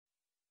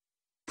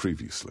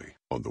Previously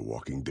on The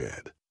Walking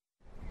Dead.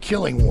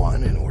 Killing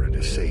one in order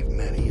to save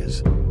many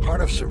is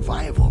part of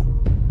survival.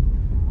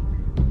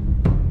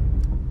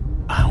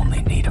 I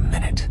only need a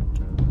minute.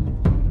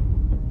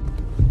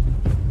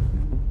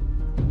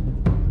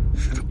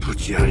 Should have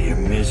put you out of your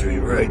misery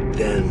right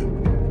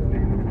then.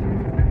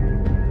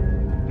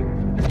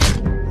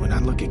 When I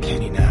look at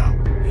Kenny now,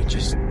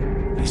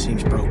 he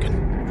seems broken.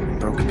 And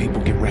broken people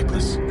get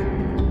reckless.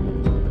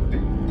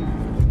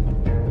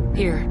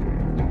 Here.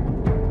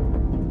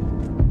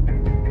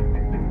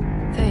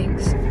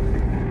 Thanks.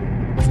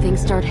 If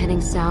things start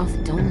heading south,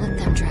 don't let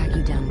them drag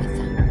you down with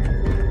them.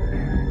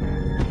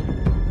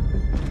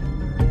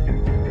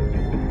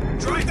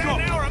 Drive that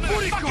now or I'm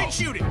gonna fucking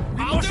shoot it!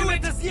 I'll do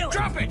it!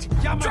 Drop it!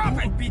 Drop it!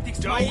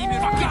 Don't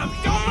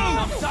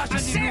move! I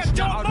said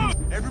don't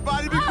move!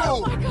 Everybody be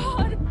Oh cool! my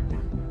god!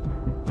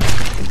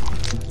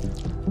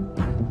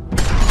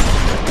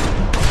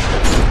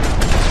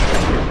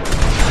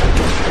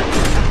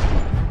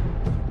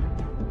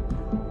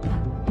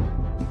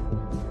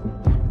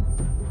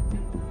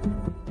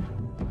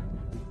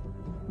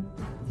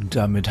 Und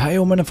damit, hi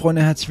meine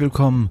Freunde, herzlich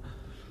willkommen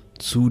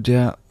zu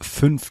der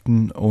 5.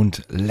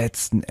 und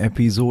letzten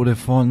Episode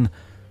von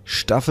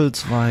Staffel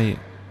 2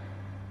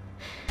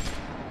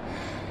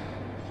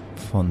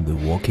 von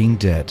The Walking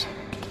Dead.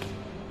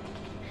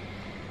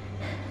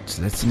 Das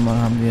letzte Mal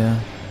haben wir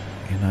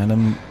in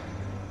einem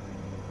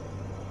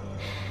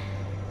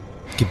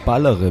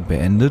Geballere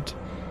beendet.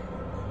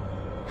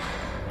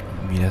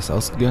 Wie das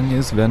ausgegangen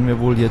ist, werden wir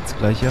wohl jetzt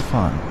gleich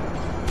erfahren.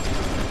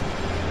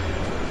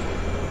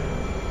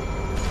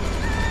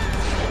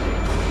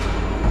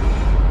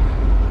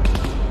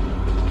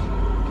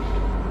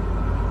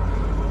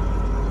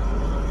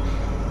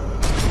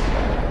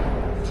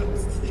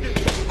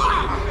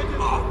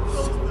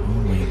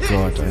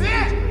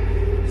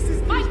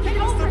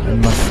 Ein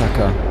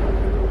Massaker.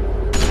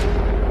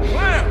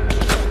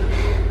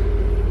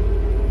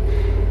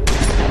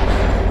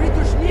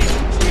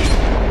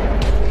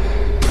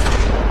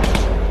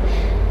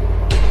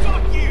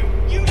 Fuck you!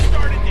 You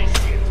started this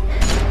shit!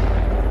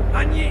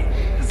 Они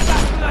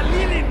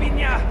застрелили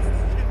меня!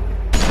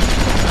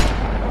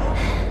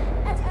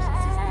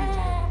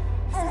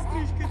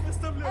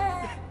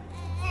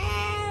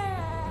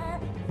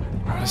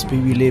 Das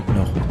Baby lebt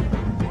noch.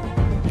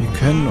 Wir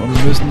können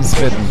und müssen es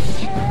retten.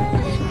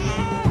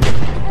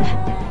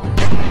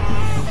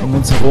 Um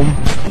uns herum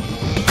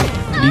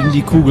liegen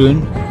die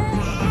Kugeln.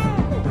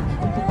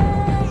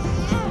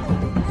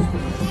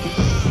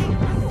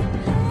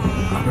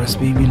 Aber das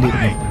Baby lebt noch.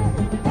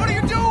 What are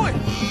you doing?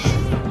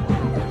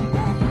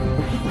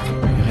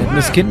 Wir retten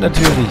das Kind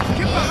natürlich.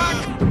 Get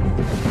behind!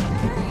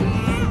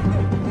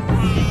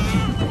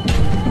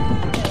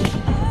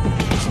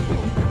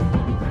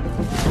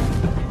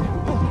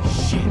 Holy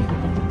shit!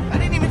 I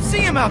didn't even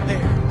see him out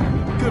there.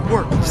 Good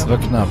work. Das war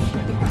knapp.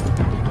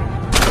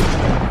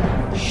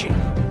 Shit.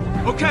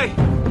 Okay,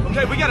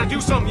 we gotta do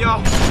something,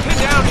 y'all. Pin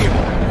down here.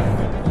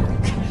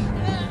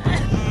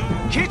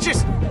 Can't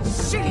just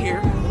sit here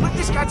and let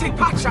this guy take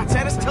pot shots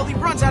at us till he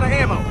runs out of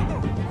ammo.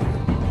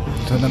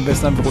 Dann am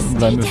besten einfach unten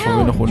bleiben, bevor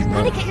wir nach unten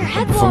waren.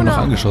 Bevor wir noch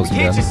angeschossen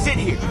Can't werden. just sit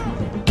here.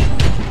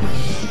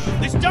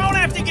 This don't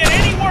have to get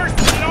any worse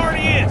than it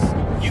already is.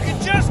 You can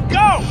just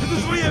go.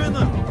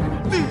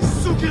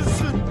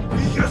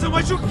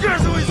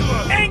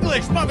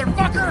 English,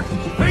 motherfucker!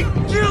 I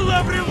kill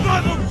every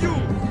one of you!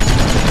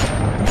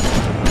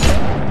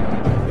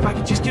 If I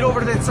could just get over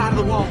to that side of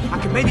the wall, I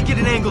could maybe get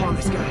an angle on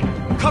this guy.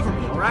 Cover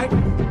me, alright?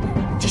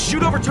 Just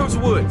shoot over towards the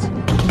woods.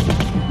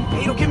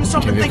 Hey, it'll give him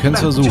something Okay, to wir think können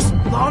es about. Just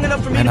versuchen. long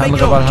enough for me to Eine make it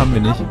andere Wahl over. haben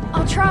wir nicht.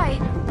 I'll try.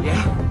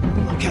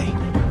 Yeah? Okay.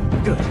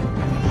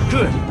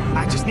 Good.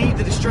 I just need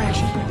the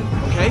distraction.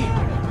 Okay?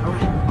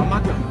 Alright, on my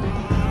go.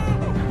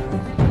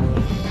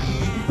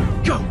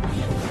 Go!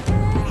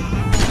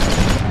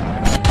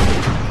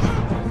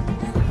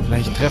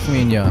 Vielleicht treffen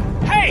wir ihn ja.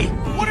 Hey!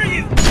 What are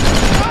you?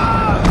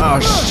 Oh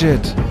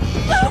shit.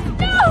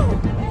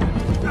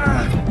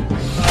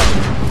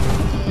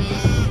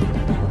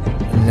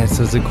 In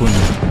letzter Sekunde.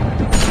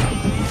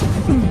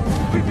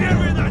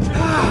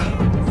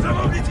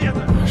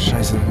 Oh,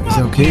 Scheiße. Ist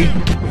er okay?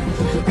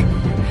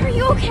 Are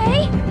you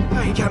okay?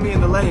 He got me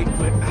in the leg,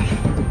 but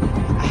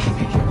I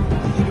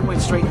think it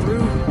went straight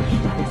through.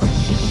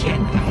 Shit,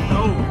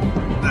 no.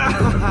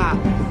 I'm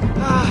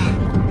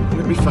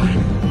gonna be fine.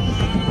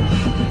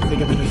 I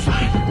think I'm gonna be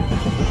fine.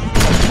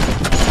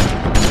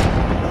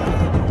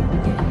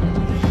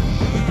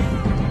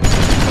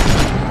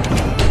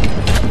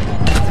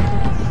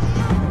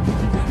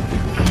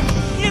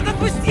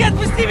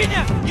 Отпусти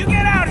меня! You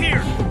get out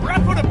here, or I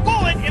put a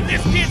bullet in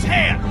this kid's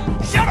head!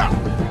 Shut up!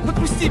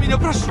 Отпусти меня,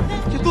 прошу!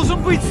 Я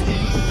должен быть с ней!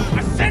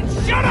 I said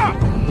shut up!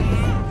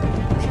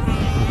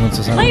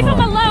 Leave him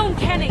alone,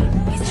 Kenny!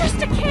 He's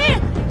just a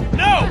kid!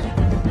 No!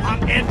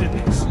 I'm ending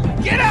this!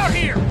 Get out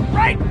here!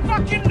 Right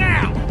fucking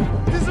now!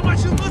 Ты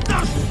замочил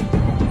Наташу!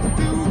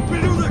 Ты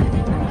ублюдок!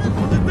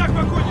 Он и так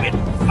покойник!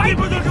 Fight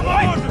me, только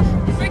поможешь!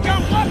 Think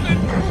I'm bluffing?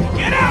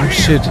 Get out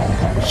here!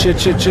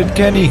 Shit,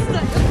 Kenny!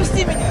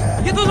 Отпусти меня!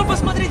 Я должен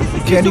посмотреть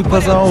Kenny,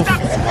 pass auf!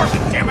 Stop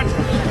squirting, damn it!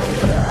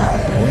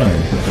 Oh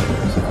nein,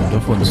 sie kommt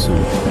auf uns zu.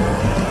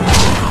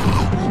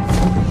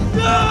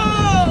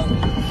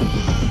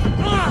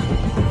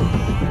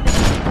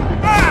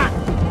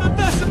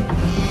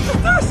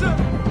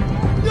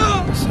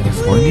 Ist seine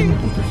Freundin?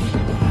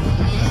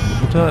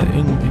 Mutter?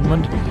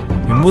 Irgendjemand?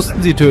 Wir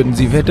mussten sie töten,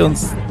 sie hätte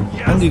uns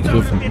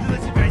angegriffen.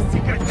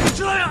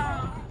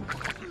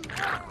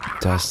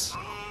 Das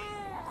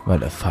war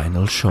der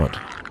Final Shot.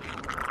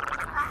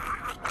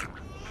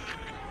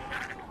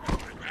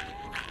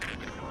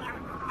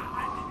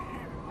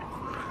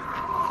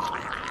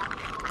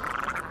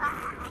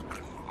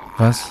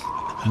 Was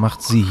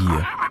macht sie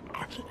hier?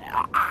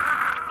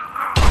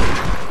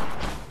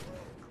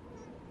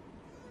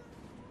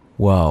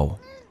 Wow.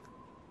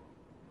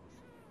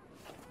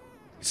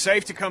 It's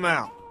safe to come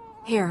out.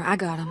 Here, I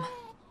got him.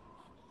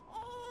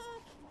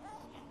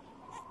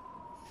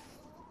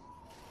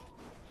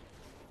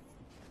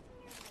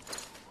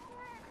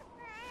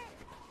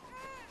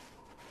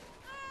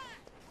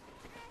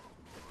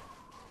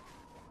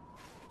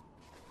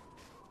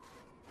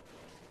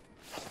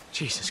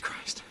 Jesus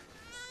Christ.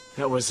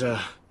 That was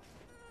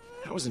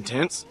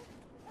intense.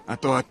 I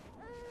thought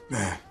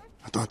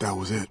that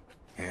was it.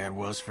 Yeah, it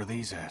was for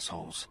these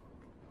assholes.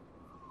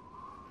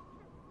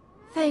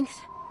 Thanks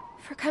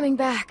for coming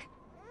back.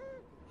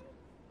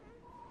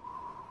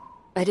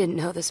 I didn't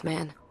know this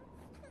man.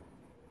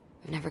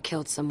 I've never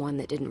killed someone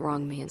that didn't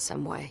wrong me in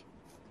some way,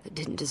 that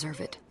didn't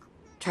deserve it.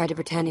 Tried to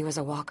pretend he was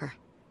a walker.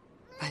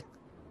 But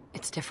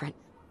it's different.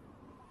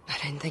 I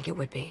didn't think it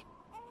would be.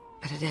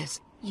 But it is.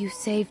 You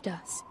saved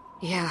us.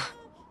 Yeah,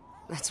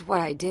 that's why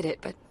I did it,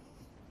 but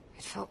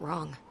it felt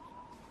wrong.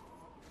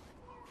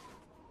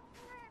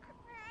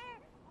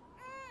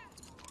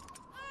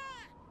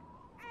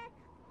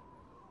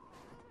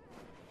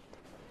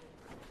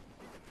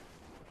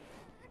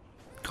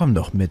 Komm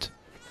doch mit.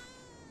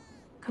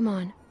 Come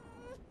on.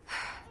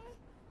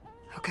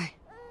 Okay.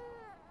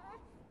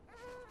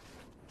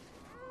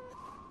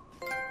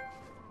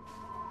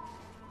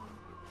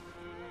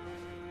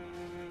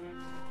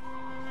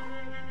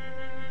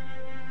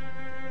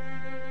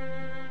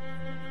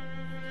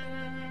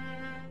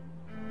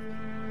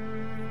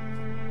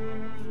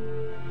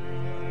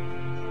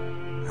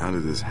 How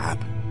did this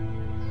happen?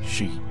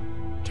 She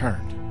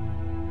turned.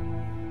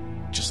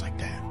 Just like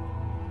that.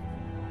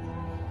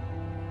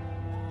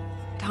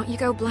 Don't you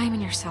go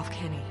blaming yourself,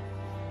 Kenny.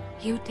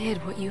 You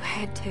did what you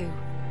had to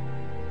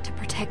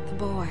protect the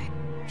boy.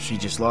 She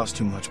just lost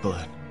too much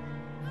blood.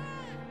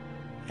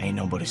 Ain't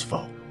nobody's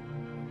fault.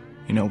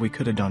 You know, we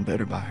could have done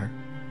better by her.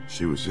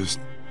 She was just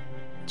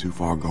too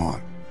far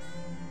gone.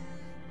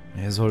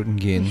 Wir sollten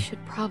We gehen.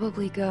 should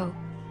probably go.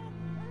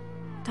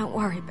 Don't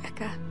worry,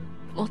 Becca.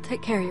 We'll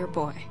take care of your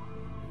boy.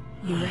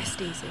 You rest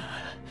easy.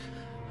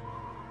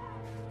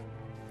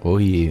 Oh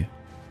je.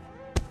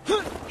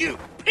 You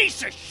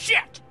piece of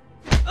shit!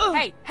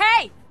 Hey,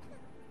 hey!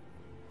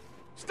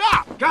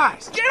 Stop!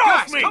 Guys! Get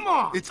off me! Come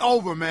on! It's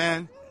over,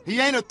 man. He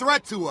ain't a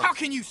threat to us. How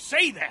can you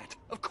say that?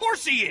 Of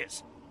course he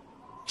is!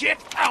 Get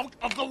out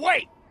of the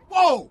way!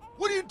 Whoa!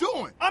 What are you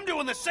doing? I'm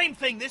doing the same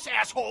thing this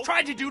asshole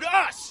tried to do to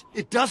us!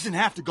 It doesn't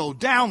have to go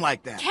down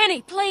like that.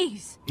 Kenny,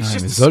 please! He's Nein,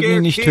 just wir a sollten ihn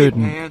scared nicht kid,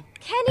 töten. man.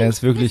 Kenny, Er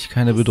ist wirklich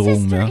keine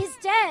Bedrohung sister mehr. is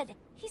dead.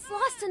 He's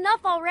lost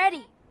enough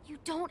already. You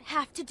don't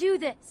have to do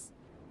this.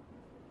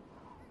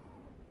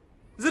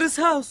 There is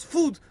house,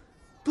 food.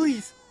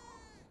 Please.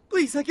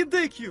 Please, I can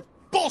take you.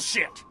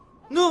 Bullshit!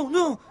 No,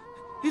 no.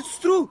 It's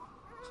true.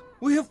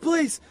 We have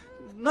place.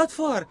 Not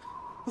far.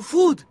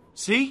 Food.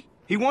 See?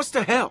 He wants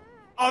to help.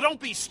 Oh, don't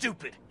be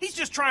stupid. He's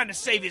just trying to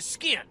save his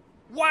skin.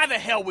 Why the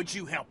hell would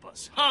you help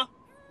us, huh?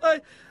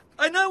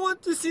 I now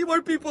want to see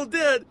more people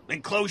dead.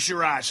 Then close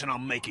your eyes and I'll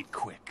make it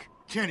quick.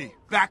 Kenny,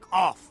 back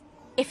off.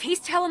 If he's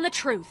telling the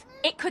truth,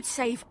 it could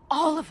save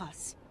all of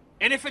us.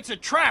 And if it's a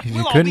trap, Wir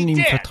we'll all können be ihm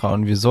dead.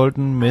 vertrauen. Wir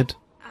sollten mit.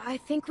 I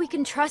think we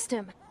can trust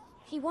him.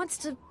 He wants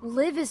to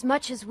live as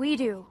much as we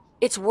do.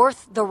 It's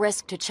worth the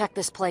risk to check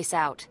this place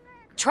out.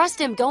 Trust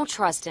him, don't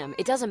trust him.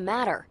 It doesn't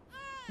matter.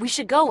 We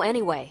should go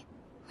anyway.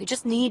 We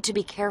just need to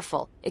be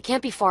careful. It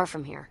can't be far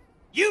from here.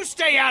 You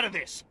stay out of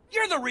this.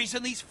 You're the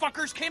reason these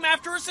fuckers came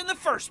after us in the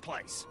first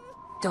place.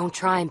 Don't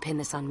try and pin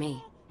this on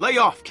me. Lay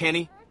off,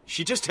 Kenny.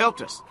 She just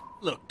helped us.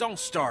 Look, don't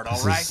start, all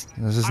Das right?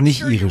 ist I'm nicht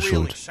sure ihre you're real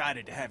Schuld.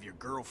 excited to have your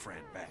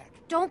girlfriend back.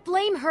 Don't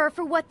blame her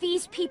for what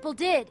these people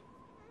did.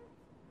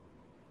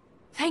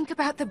 Think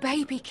about the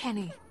baby,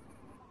 Kenny.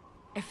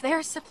 If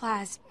there's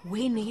supplies,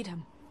 we need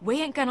them.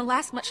 We ain't gonna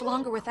last much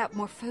longer without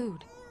more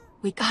food.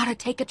 We gotta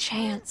take a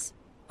chance.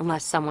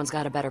 Unless someone's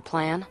got a better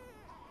plan.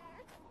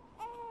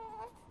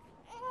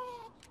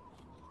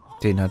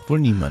 Den hat wohl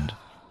niemand.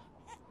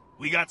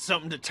 We got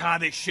something to tie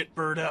this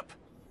shitbird up.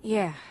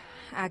 Yeah,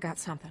 I got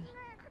something.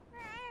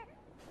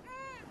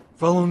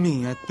 Follow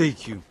me, I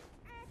take you.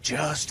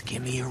 Just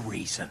give me a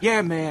reason.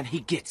 Yeah, man, he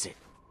gets it.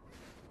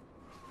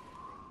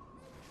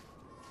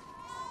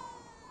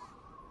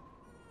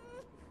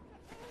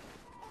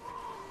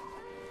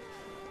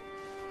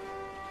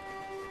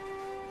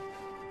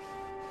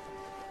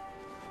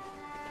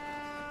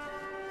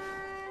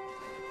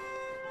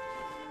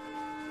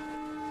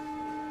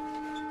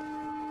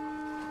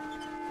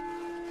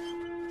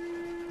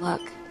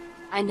 Look,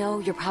 I know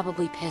you're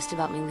probably pissed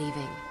about me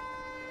leaving.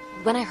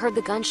 When I heard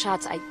the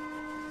gunshots,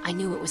 I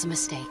knew it was a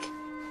mistake.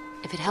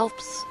 If it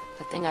helps,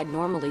 the thing I'd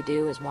normally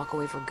do is walk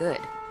away for good,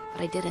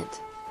 but I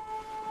didn't.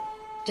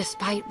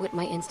 Despite what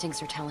my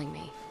instincts are telling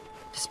me,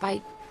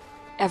 despite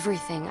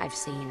everything I've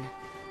seen,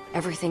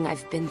 everything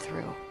I've been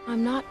through.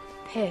 I'm not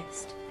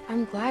pissed.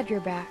 I'm glad you're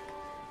back.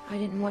 I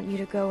didn't want you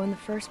to go in the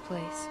first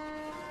place.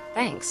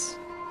 Thanks.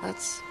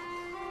 That's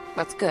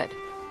good.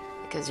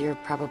 Because you're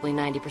probably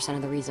 90%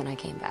 of the reason I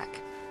came back.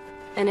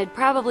 And it'd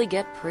probably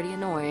get pretty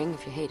annoying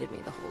if you hated me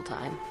the whole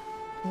time.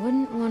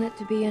 Wouldn't want it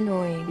to be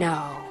annoying.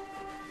 No,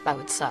 that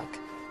would suck.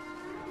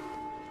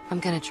 I'm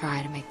gonna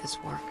try to make this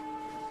work.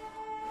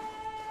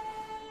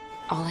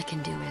 All I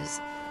can do is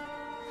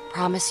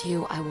promise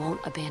you I won't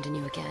abandon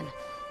you again.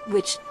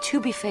 Which, to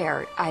be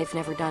fair, I've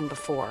never done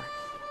before.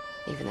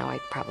 Even though I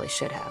probably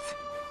should have.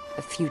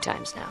 A few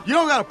times now. You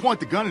don't gotta point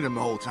the gun at him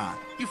the whole time.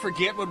 You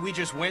forget what we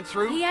just went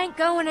through? He ain't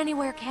going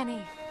anywhere,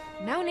 Kenny.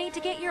 No need to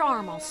get your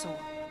arm all sore.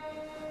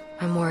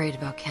 I'm worried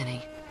about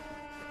Kenny.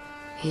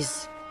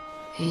 He's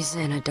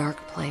in a dark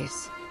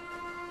place.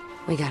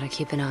 We gotta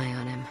keep an eye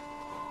on him.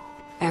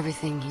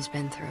 Everything he's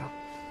been through.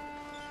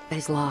 That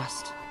he's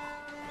lost.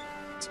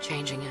 It's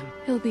changing him.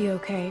 He'll be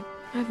okay.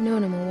 I've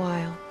known him a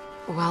while.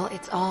 Well,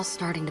 it's all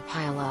starting to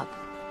pile up.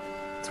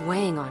 It's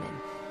weighing on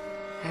him.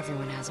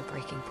 Everyone has a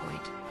breaking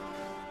point.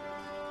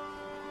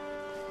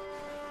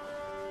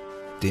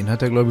 Den hat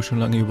glaube ich, schon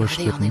lange You're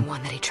the only überschritten.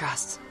 one that he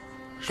trusts.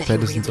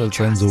 Spätestens als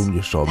sein Sohn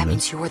gestorben That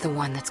means ist. you're the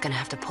one that's gonna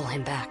have to pull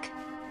him back.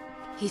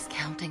 He's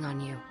counting on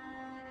you.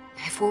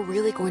 If we're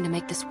really going to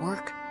make this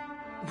work,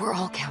 we're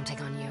all counting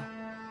on you.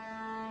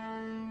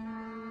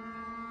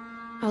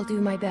 I'll do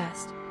my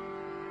best.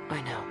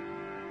 I know.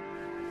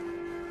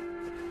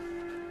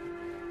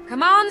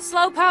 Come on,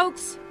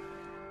 slowpokes.